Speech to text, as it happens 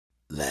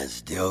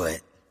Let's do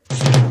it.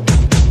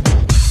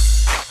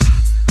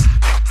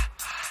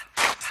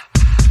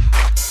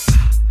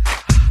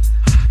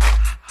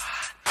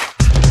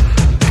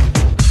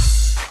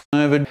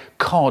 Over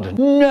COD.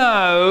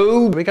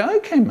 No! We go,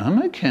 okay,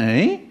 Mum,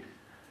 okay.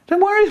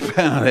 Don't worry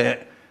about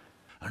it.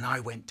 And I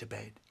went to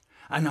bed,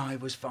 and I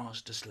was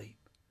fast asleep.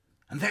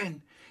 And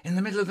then, in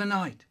the middle of the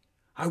night,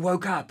 I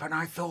woke up and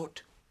I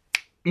thought,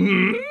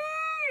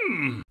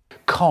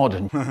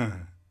 COD.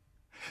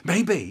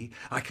 Maybe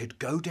I could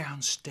go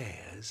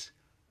downstairs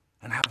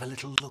and have a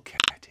little look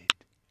at it.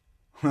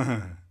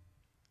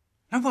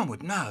 No one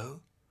would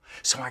know.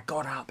 So I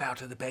got up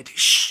out of the bed,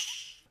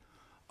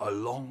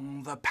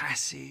 along the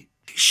passage,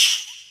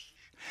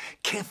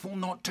 careful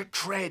not to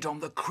tread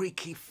on the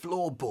creaky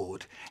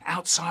floorboard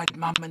outside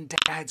Mum and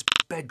Dad's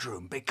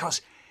bedroom,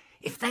 because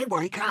if they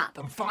wake up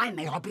and find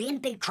me, I'll be in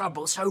big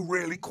trouble, so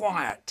really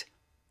quiet.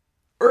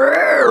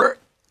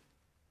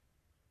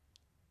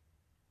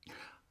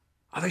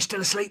 Are they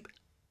still asleep?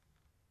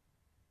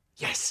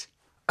 Yes.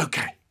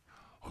 Okay.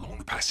 Along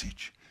the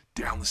passage,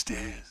 down the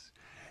stairs,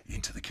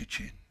 into the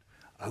kitchen,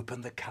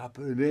 open the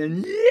cupboard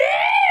and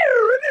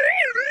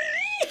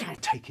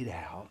take it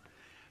out.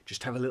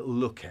 Just have a little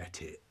look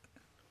at it.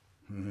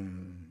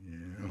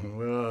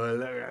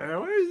 Well,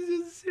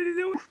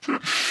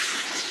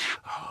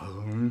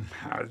 oh,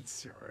 I'm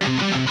sorry.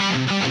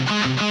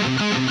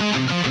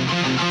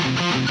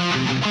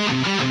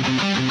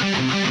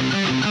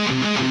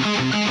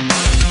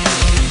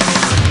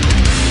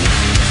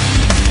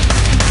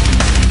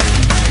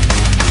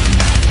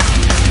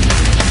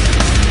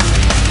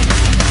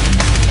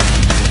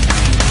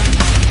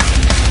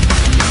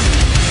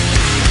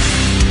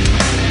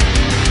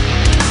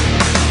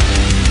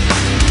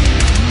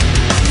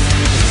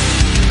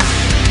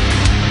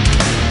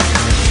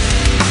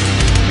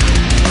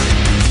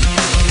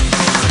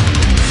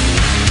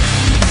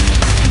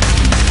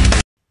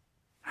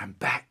 And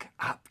back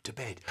up to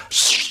bed.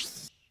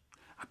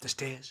 Up the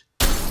stairs.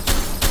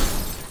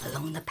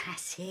 Along the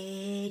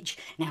passage.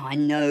 Now I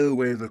know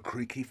where the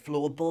creaky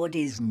floorboard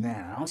is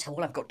now, so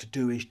all I've got to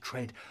do is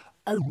tread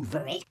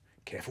over it.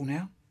 Careful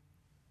now.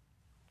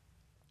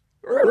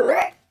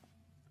 Are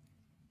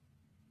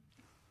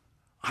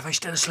they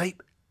still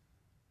asleep?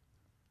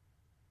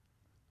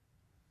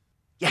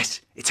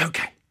 Yes, it's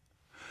okay.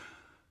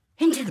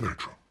 Into the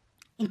bedroom.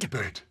 Into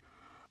bed.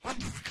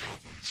 Under the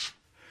covers.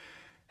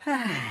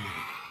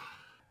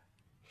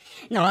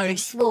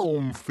 Nice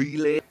warm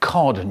feeling.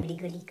 COD. And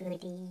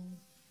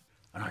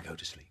I go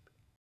to sleep.